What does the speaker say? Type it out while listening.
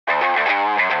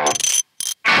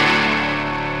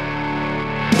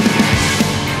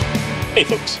Hey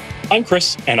folks, I'm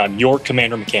Chris and I'm your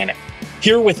Commander Mechanic,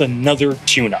 here with another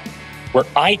tune-up, where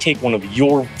I take one of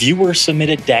your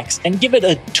viewer-submitted decks and give it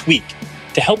a tweak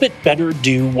to help it better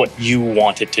do what you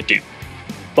want it to do.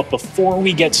 But before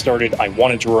we get started, I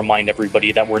wanted to remind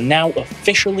everybody that we're now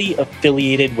officially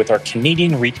affiliated with our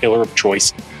Canadian retailer of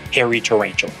choice, Harry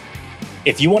Tarantula.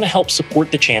 If you want to help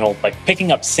support the channel by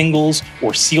picking up singles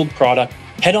or sealed product,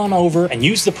 head on over and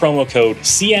use the promo code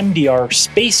CMDR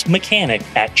Space Mechanic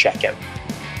at checkout.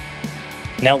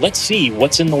 Now let's see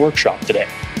what's in the workshop today.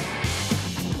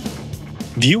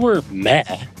 Viewer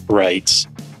Meh writes,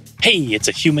 "Hey, it's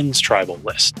a humans tribal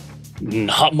list.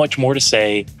 Not much more to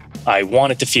say. I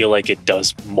want it to feel like it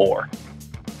does more."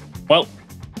 Well,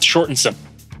 short and simple.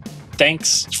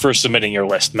 Thanks for submitting your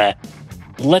list, Meh.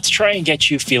 Let's try and get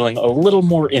you feeling a little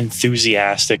more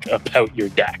enthusiastic about your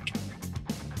deck.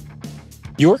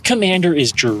 Your commander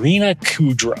is Jirina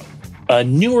Kudro, a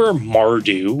newer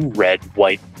Mardu red,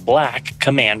 white, black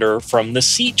commander from the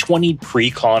C20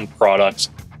 Precon products,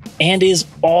 and is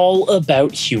all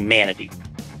about humanity.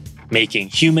 Making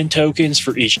human tokens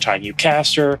for each time you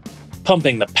cast her,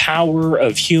 pumping the power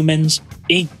of humans,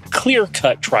 a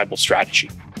clear-cut tribal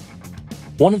strategy.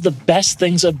 One of the best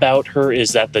things about her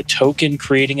is that the token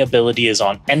creating ability is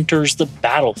on enters the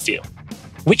battlefield,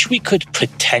 which we could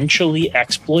potentially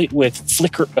exploit with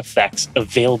flicker effects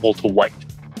available to white.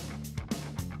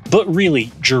 But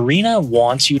really, Jirina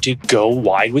wants you to go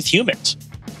wide with humans.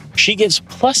 She gives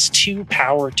 +2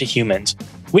 power to humans,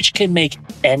 which can make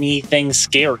anything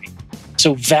scary.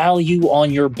 So value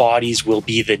on your bodies will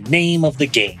be the name of the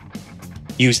game.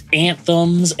 Use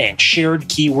anthems and shared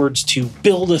keywords to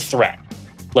build a threat,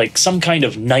 like some kind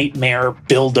of nightmare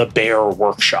Build-A-Bear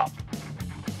workshop.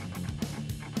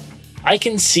 I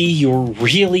can see you're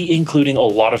really including a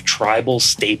lot of tribal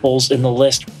staples in the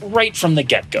list right from the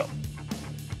get-go.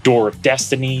 Door of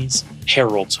Destinies,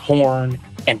 Herald's Horn,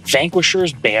 and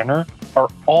Vanquisher's Banner are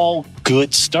all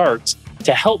good starts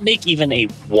to help make even a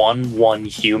 1/1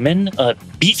 human a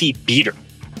beefy beater,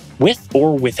 with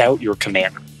or without your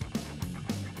commander.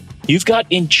 You've got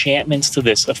enchantments to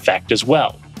this effect as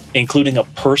well, including a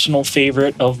personal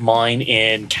favorite of mine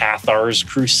in Cathar's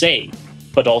Crusade,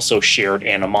 but also Shared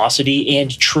Animosity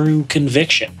and True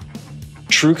Conviction.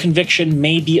 True Conviction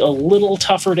may be a little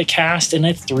tougher to cast in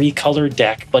a 3-color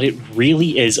deck, but it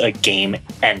really is a game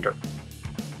ender.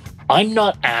 I'm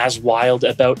not as wild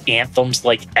about anthems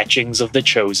like Etchings of the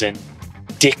Chosen,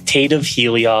 Dictate of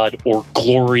Heliod, or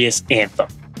Glorious Anthem.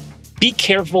 Be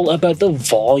careful about the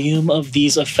volume of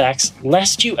these effects,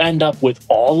 lest you end up with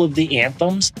all of the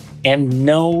anthems and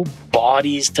no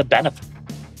bodies to benefit.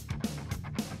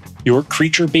 Your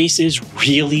creature base is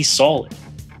really solid.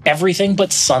 Everything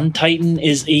but Sun Titan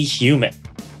is a human.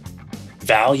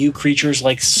 Value creatures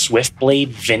like Swiftblade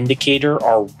Vindicator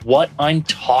are what I'm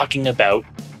talking about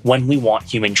when we want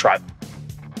human tribal.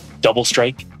 Double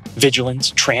Strike,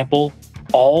 Vigilance, Trample,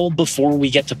 all before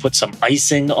we get to put some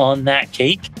icing on that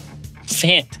cake?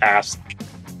 Fantastic.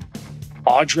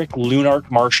 Audric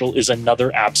Lunarch Marshal is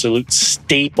another absolute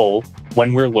staple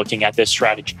when we're looking at this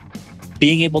strategy.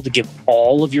 Being able to give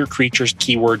all of your creatures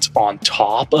keywords on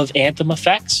top of Anthem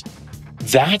effects,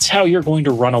 that's how you're going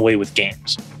to run away with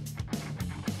games.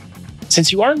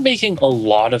 Since you aren't making a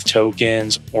lot of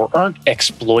tokens or aren't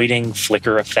exploiting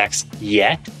flicker effects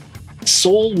yet,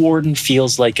 Soul Warden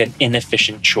feels like an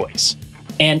inefficient choice.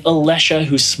 And Alesha,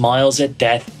 who smiles at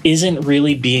death, isn't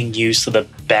really being used to the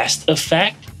best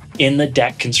effect in the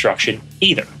deck construction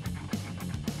either.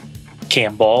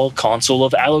 Camball, Console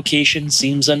of Allocation,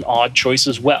 seems an odd choice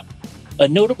as well. A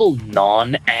notable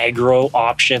non-aggro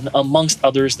option amongst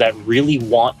others that really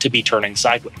want to be turning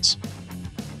sideways.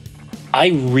 I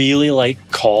really like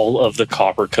Call of the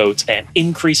Coppercoats and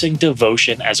increasing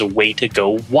Devotion as a way to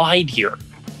go wide here.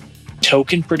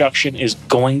 Token production is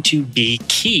going to be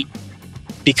key.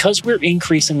 Because we're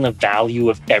increasing the value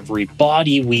of every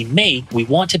body we make, we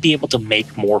want to be able to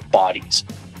make more bodies.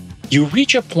 You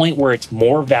reach a point where it's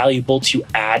more valuable to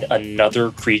add another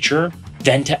creature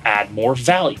than to add more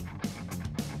value.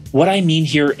 What I mean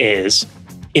here is,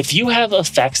 if you have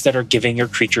effects that are giving your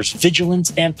creatures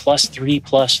Vigilance and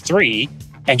 +3/+3,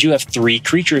 and you have 3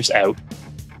 creatures out,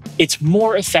 it's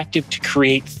more effective to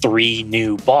create 3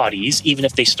 new bodies, even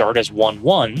if they start as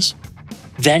 1/1s,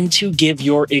 than to give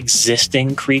your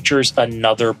existing creatures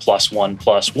another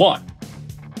 +1/+1.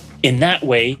 In that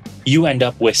way, you end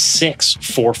up with 6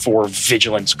 4/4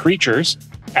 Vigilance creatures,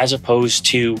 as opposed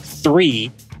to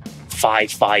 3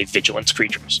 5/5 Vigilance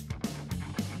creatures.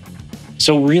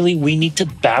 So really, we need to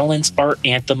balance our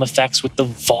Anthem effects with the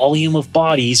volume of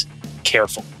bodies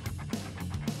carefully.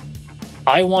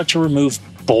 I want to remove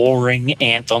boring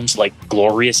anthems like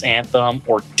Glorious Anthem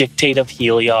or Dictate of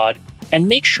Heliod, and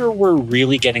make sure we're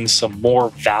really getting some more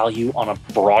value on a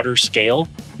broader scale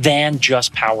than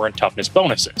just power and toughness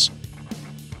bonuses.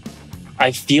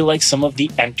 I feel like some of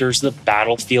the enters the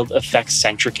battlefield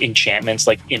effect-centric enchantments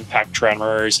like Impact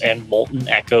Tremors and Molten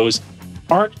Echoes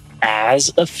aren't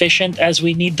as efficient as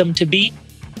we need them to be.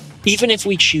 Even if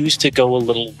we choose to go a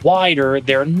little wider,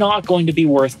 they're not going to be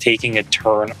worth taking a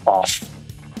turn off.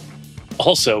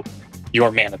 Also,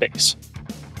 your mana base.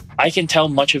 I can tell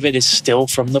much of it is still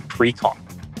from the pre-con.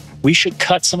 We should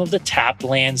cut some of the tapped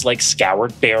lands like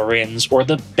Scoured Barrens or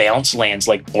the bounce lands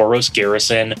like Boros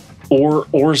Garrison or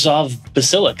Orzhov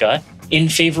Basilica in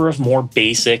favor of more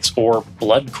basics or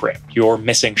Blood Crypt, your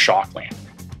missing shockland.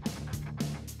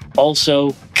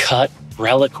 Also, cut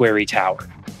Reliquary Tower.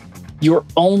 Your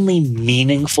only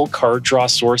meaningful card draw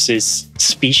source is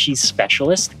Species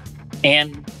Specialist,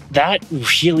 and that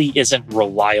really isn't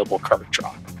reliable card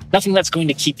draw. Nothing that's going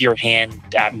to keep your hand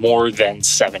at more than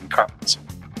 7 cards.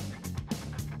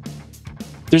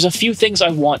 There's a few things I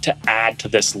want to add to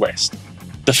this list.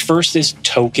 The first is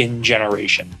token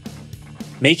generation.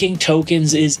 Making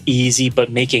tokens is easy,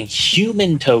 but making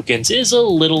human tokens is a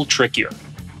little trickier.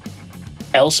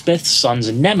 Elspeth Sun's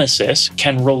Nemesis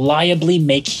can reliably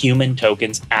make human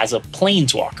tokens as a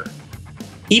planeswalker.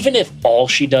 Even if all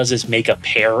she does is make a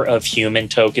pair of human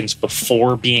tokens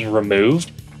before being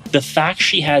removed, the fact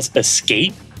she has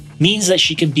Escape means that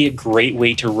she can be a great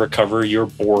way to recover your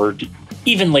board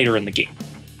even later in the game.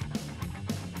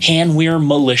 Hanweir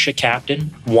Militia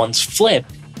Captain, once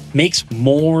flipped, makes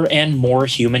more and more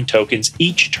human tokens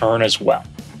each turn as well,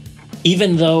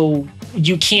 even though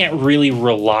you can't really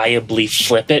reliably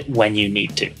flip it when you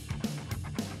need to.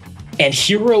 And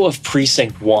Hero of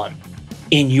Precinct 1,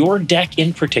 in your deck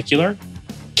in particular,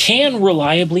 can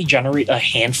reliably generate a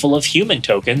handful of human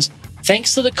tokens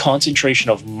thanks to the concentration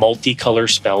of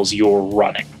multicolor spells you're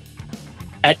running.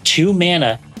 At 2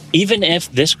 mana, even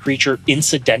if this creature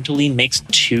incidentally makes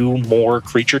 2 more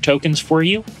creature tokens for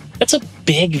you, that's a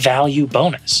big value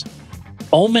bonus.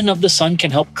 Omen of the Sun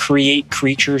can help create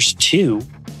creatures too,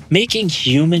 making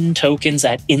human tokens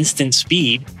at instant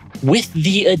speed with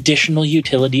the additional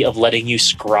utility of letting you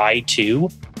scry 2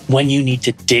 when you need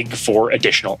to dig for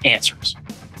additional answers.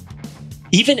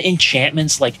 Even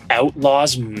enchantments like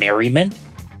Outlaw's Merriment,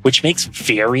 which makes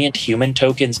variant human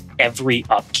tokens every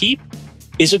upkeep,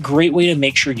 is a great way to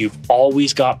make sure you've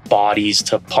always got bodies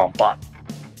to pump up.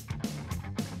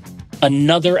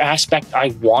 Another aspect I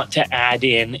want to add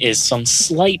in is some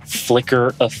slight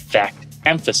flicker effect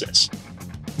emphasis.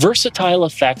 Versatile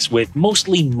effects with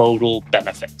mostly modal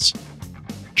benefits.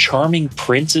 Charming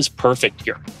Prince is perfect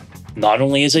here. Not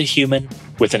only is it human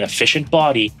with an efficient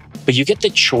body, but you get the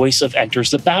choice of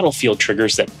enters the battlefield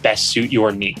triggers that best suit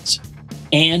your needs,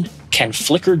 and can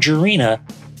flicker Jirina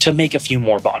to make a few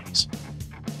more bodies.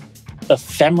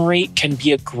 Ephemerate can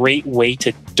be a great way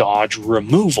to dodge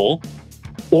removal,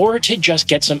 or to just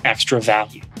get some extra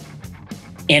value.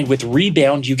 And with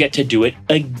Rebound, you get to do it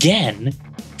again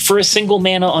for a single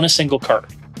mana on a single card.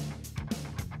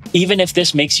 Even if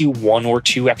this makes you 1 or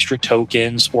 2 extra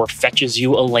tokens, or fetches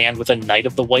you a land with a Knight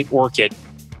of the White Orchid,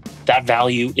 that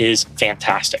value is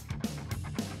fantastic.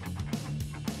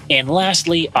 And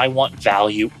lastly, I want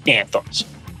value anthems.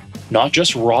 Not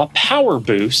just raw power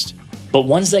boost, but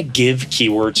ones that give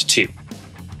keywords too.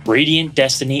 Radiant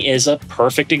Destiny is a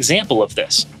perfect example of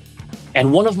this.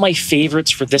 And one of my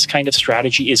favorites for this kind of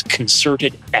strategy is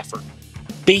Concerted Effort.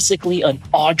 Basically an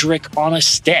Audric on a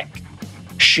stick,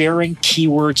 sharing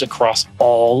keywords across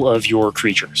all of your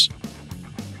creatures.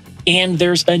 And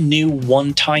there's a new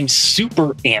one-time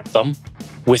super anthem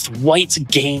with White's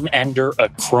Game Ender,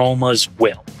 Akroma's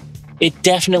Will. It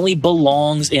definitely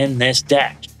belongs in this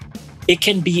deck. It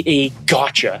can be a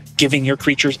gotcha, giving your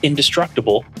creatures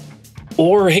indestructible,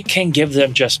 or it can give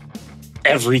them just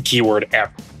every keyword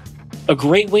ever. A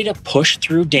great way to push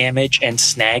through damage and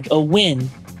snag a win,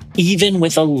 even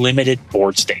with a limited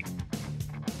board state.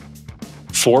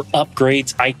 For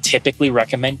upgrades, I typically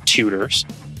recommend tutors,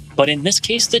 but in this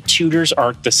case, the tutors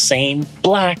aren't the same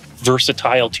black,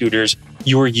 versatile tutors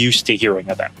you're used to hearing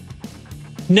about.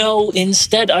 No,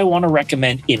 instead I want to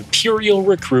recommend Imperial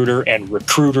Recruiter and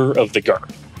Recruiter of the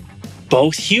Guard.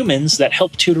 Both humans that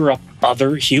help tutor up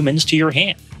other humans to your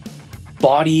hand.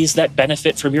 Bodies that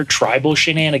benefit from your tribal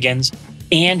shenanigans,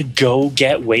 and go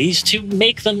get ways to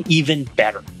make them even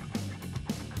better.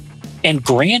 And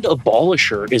Grand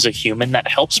Abolisher is a human that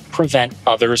helps prevent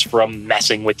others from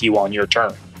messing with you on your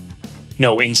turn.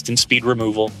 No instant speed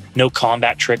removal, no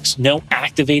combat tricks, no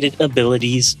activated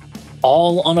abilities,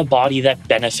 all on a body that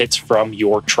benefits from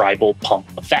your tribal pump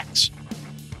effects.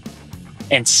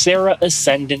 and Sarah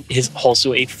Ascendant is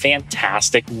also a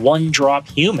fantastic 1-drop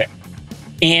human.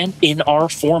 And in our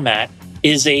format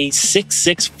is a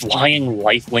 6/6 flying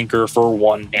lifelinker for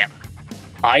 1 mana.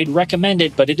 I'd recommend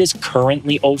it, but it is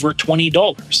currently over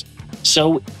 $20.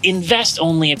 So invest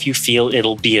only if you feel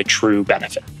it'll be a true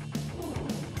benefit.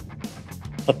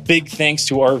 A big thanks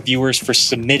to our viewers for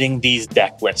submitting these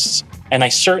deck lists, and I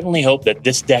certainly hope that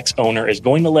this deck's owner is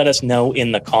going to let us know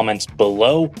in the comments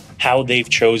below how they've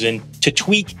chosen to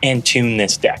tweak and tune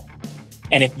this deck.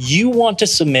 And if you want to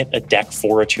submit a deck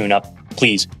for a tune-up,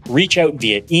 please reach out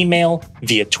via email,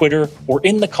 via Twitter, or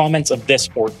in the comments of this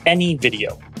or any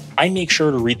video. I make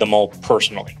sure to read them all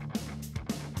personally.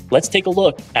 Let's take a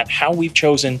look at how we've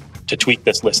chosen to tweak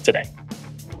this list today.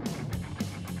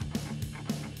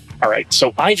 Alright,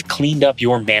 so I've cleaned up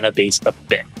your mana base a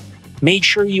bit. Made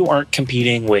sure you aren't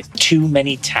competing with too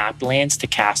many tapped lands to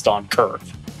cast on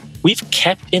curve. We've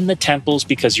kept in the temples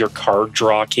because your card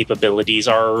draw capabilities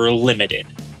are limited,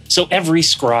 so every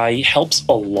scry helps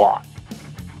a lot.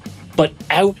 But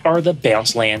out are the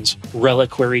bounce lands,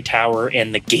 Reliquary Tower,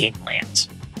 and the game lands.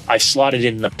 I've slotted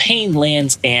in the pain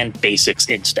lands and basics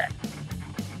instead.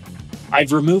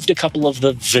 I've removed a couple of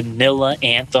the vanilla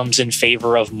anthems in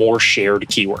favor of more shared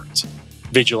keywords,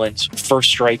 Vigilance, First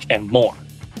Strike, and more.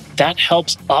 That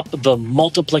helps up the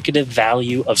multiplicative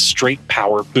value of straight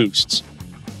power boosts.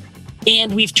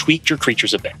 And we've tweaked your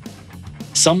creatures a bit.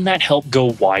 Some that help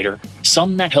go wider,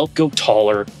 some that help go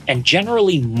taller, and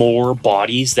generally more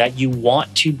bodies that you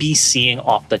want to be seeing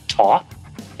off the top,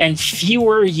 and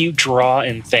fewer you draw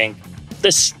and think,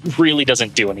 this really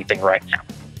doesn't do anything right now.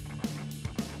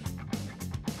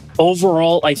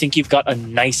 Overall, I think you've got a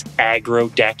nice aggro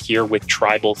deck here with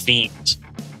tribal themes,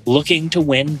 looking to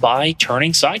win by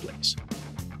turning sideways.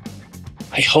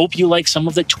 I hope you like some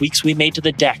of the tweaks we made to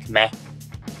the deck, meh.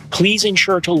 Please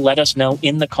ensure to let us know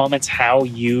in the comments how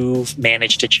you've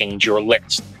managed to change your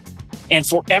list. And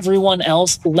for everyone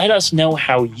else, let us know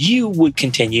how you would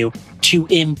continue to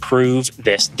improve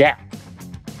this deck.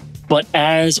 But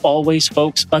as always,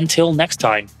 folks, until next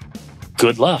time,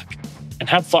 good luck and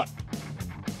have fun.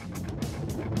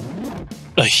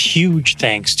 A huge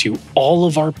thanks to all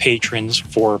of our patrons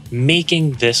for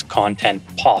making this content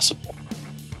possible.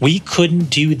 We couldn't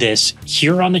do this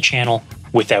here on the channel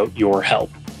without your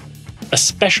help. A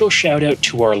special shout out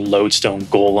to our Lodestone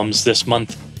Golems this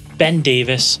month, Ben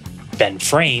Davis, Ben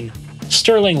Frayne,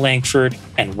 Sterling Langford,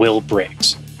 and Will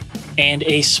Briggs. And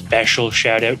a special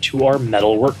shout out to our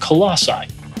Metalwork Colossi,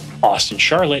 Austin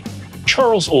Charlotte,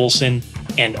 Charles Olson,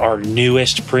 and our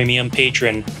newest premium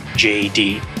patron,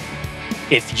 JD.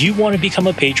 If you want to become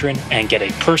a patron and get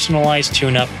a personalized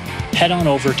tune-up, head on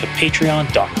over to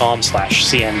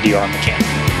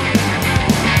patreon.com/cndrmechanic.